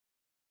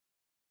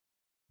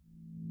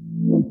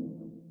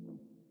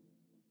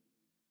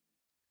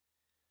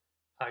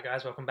Hi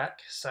guys, welcome back.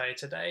 So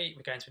today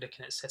we're going to be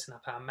looking at setting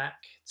up our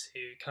Mac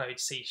to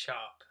code C#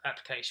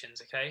 applications,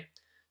 okay?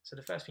 So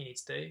the first thing you need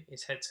to do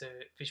is head to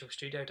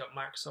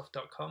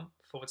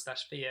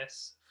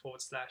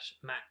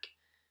visualstudio.microsoft.com/vs/Mac,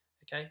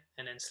 okay?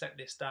 And then select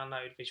this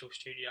download Visual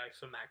Studio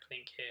for Mac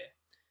link here.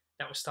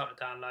 That will start the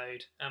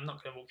download. I'm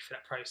not going to walk you through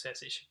that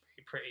process, it should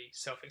be pretty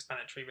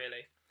self-explanatory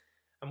really.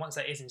 And once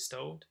that is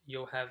installed,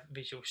 you'll have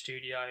Visual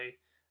Studio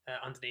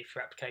underneath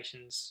your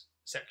applications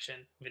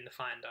section within the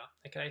Finder,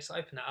 okay? So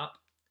open that up.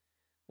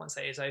 Once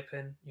that is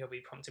open, you'll be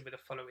prompted with the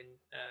following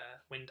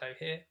window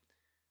here.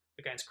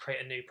 We're going to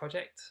create a new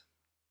project.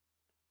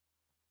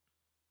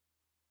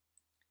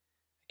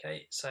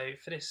 Okay, so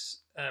for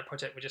this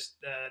project,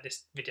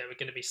 this video, we're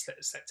going to be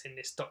selecting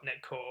this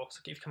 .NET Core.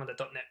 So if you come under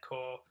 .NET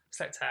Core,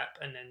 select App,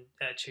 and then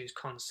choose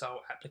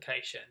Console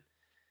Application.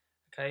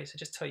 Okay, so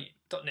just tell you,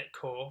 .NET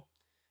Core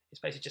is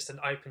basically just an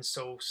open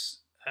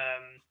source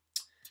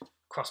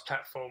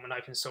cross-platform and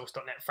open source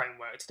 .NET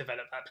framework to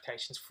develop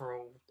applications for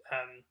all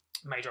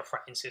major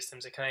operating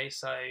systems. Okay,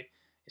 so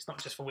it's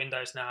not just for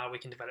Windows now, we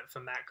can develop for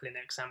Mac,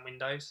 Linux and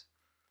Windows.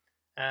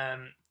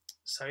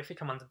 So if we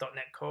come under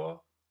 .NET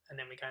Core and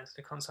then we go into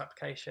the console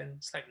application,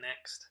 select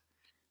next.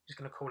 I'm just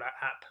going to call that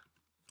app.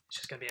 It's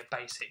just going to be a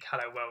basic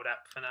Hello World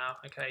app for now,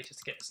 okay, just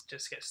to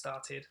get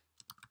started.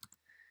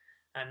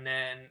 And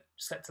then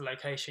select the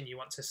location you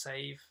want to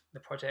save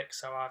the project.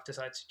 So I've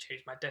decided to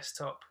choose my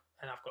desktop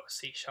and I've got a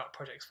C#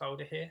 projects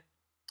folder here.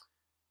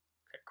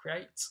 Click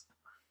create.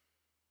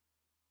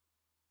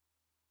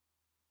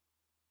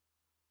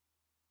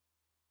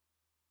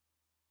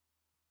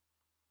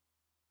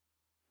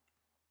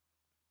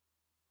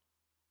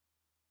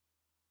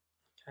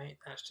 Okay,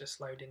 that's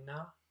just loading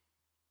now.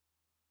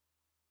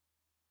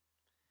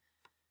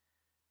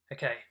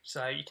 Okay,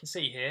 so you can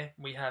see here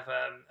we have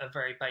a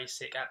very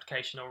basic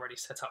application already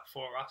set up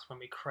for us when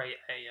we create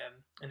a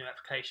new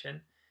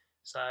application.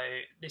 So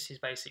this is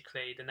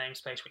basically the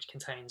namespace which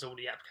contains all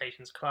the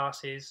application's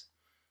classes,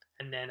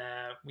 and then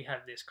we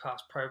have this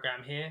class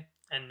program here,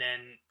 and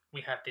then we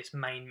have this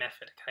main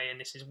method, okay,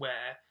 and this is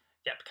where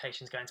the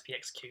application is going to be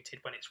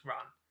executed when it's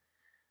run.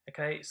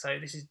 Okay, so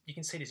you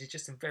can see this is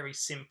just a very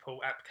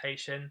simple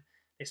application.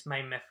 This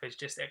main method is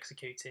just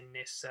executing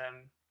this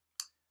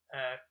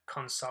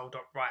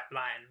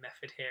console.writeLine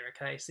method here,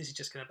 okay? So this is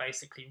just going to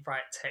basically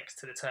write text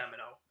to the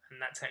terminal,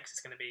 and that text is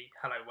going to be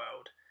hello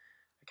world,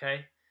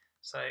 okay?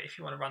 So if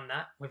you want to run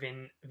that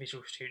within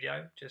Visual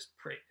Studio, just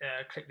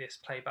click this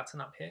play button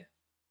up here.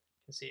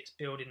 You can see it's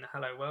building the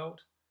hello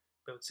world,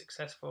 build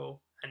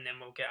successful, and then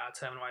we'll get our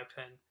terminal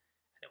open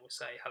and it will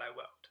say hello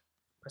world.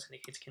 Press any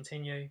key to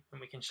continue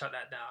and we can shut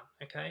that down,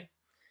 okay?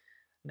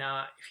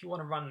 Now, if you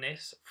want to run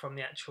this from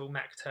the actual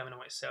Mac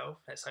terminal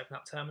itself, let's open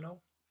up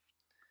terminal.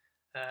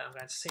 I'm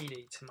going to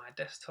CD to my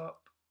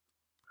desktop.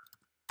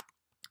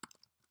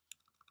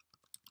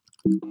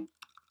 And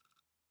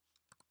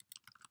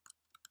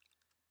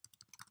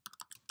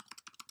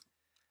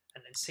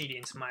then CD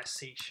into my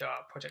C#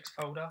 projects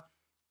folder.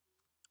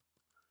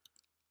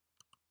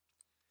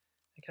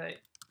 Okay,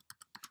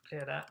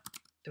 clear that.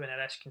 Doing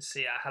ls, you can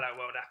see our Hello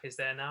World app is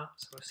there now.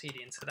 So we'll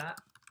CD into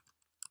that.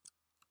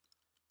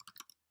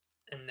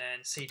 And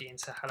then CD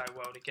into Hello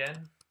World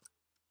again.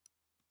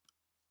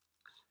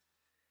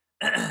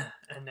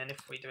 And then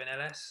if we do an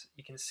ls,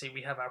 you can see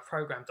we have our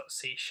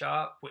program.c#,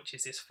 which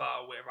is this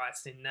file we're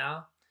writing in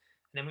now.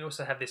 And then we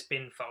also have this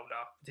bin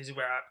folder. This is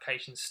where our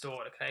application is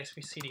stored, okay? So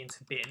we cd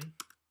into bin,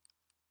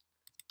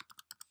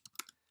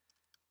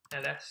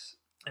 ls,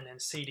 and then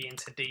cd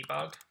into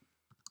debug.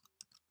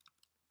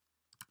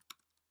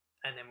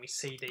 And then we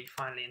cd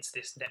finally into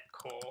this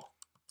netcore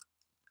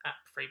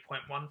app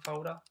 3.1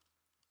 folder.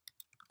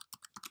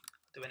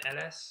 Do an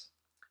ls.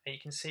 And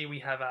you can see we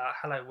have our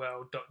hello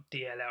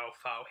world.dll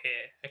file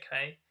here,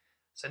 okay?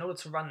 So in order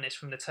to run this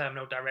from the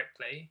terminal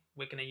directly,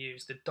 we're going to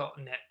use the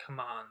 .NET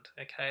command,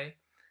 okay?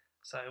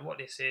 So what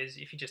this is,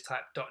 if you just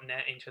type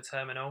 .NET into a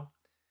terminal,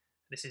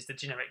 this is the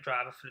generic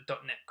driver for the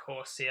 .NET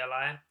Core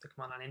CLI, the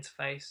command line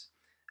interface.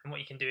 And what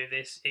you can do with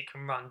this, it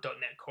can run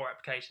 .NET Core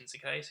applications,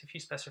 okay? So if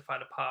you specify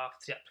the path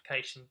to the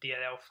application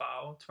DLL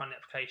file to run the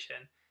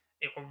application,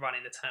 it will run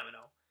in the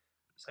terminal.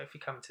 So if we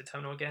come to the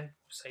terminal again,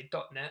 we'll say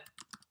 .NET,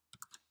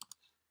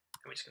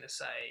 and we're just going to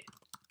say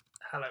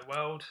hello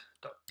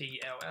world.dll.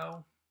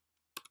 You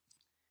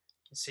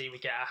can see we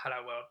get our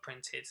hello world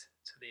printed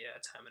to the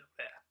terminal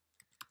there.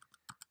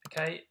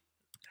 Okay,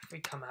 if we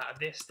come out of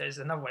this, there's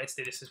another way to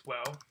do this as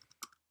well,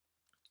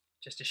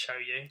 just to show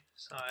you.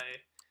 So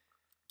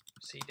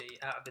cd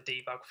out of the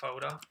debug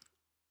folder.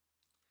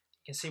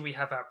 You can see we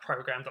have our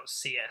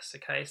program.cs,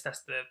 okay, so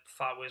that's the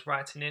file we was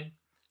writing in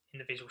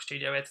the Visual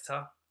Studio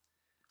editor.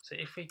 So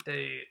if we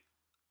do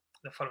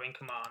the following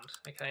command,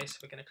 okay, so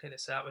we're going to clear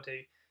this out, we'll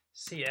do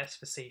cs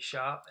for C#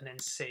 and then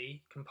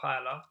C,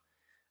 compiler,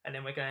 and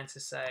then we're going to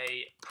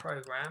say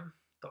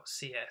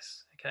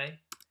program.cs, okay,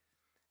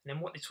 and then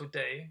what this will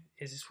do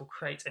is this will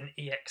create an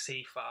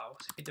exe file.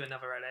 So if we do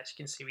another ls,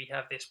 you can see we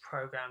have this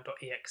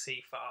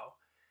program.exe file,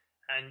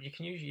 and you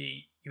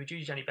would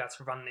usually only be able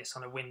to run this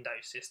on a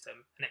Windows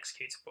system, an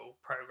executable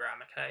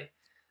program, okay,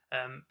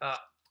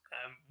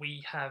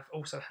 We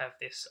also have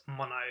this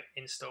Mono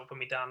installed when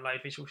we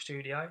download Visual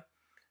Studio.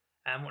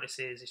 And what this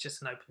is, it's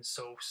just an open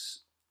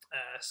source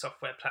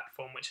software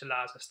platform which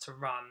allows us to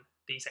run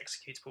these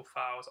executable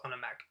files on a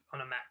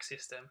Mac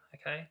system.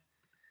 Okay,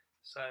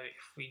 so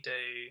if we do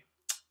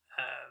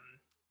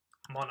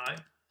mono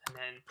and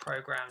then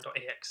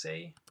program.exe,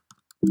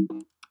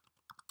 you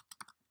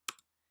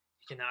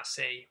can now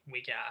see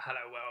we get our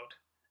hello world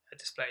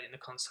displayed in the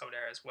console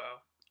there as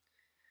well.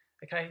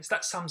 Okay, so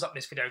that sums up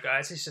this video,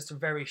 guys. It's just a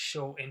very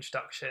short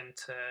introduction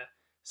to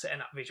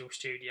setting up Visual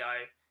Studio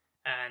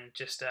and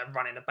just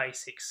running a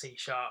basic C#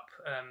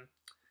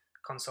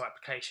 console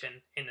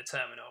application in the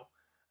terminal.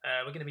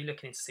 We're going to be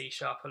looking into C#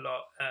 a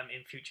lot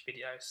in future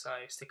videos, so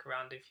stick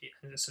around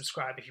and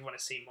subscribe if you want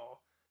to see more.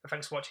 But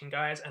thanks for watching,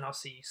 guys, and I'll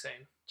see you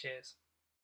soon. Cheers.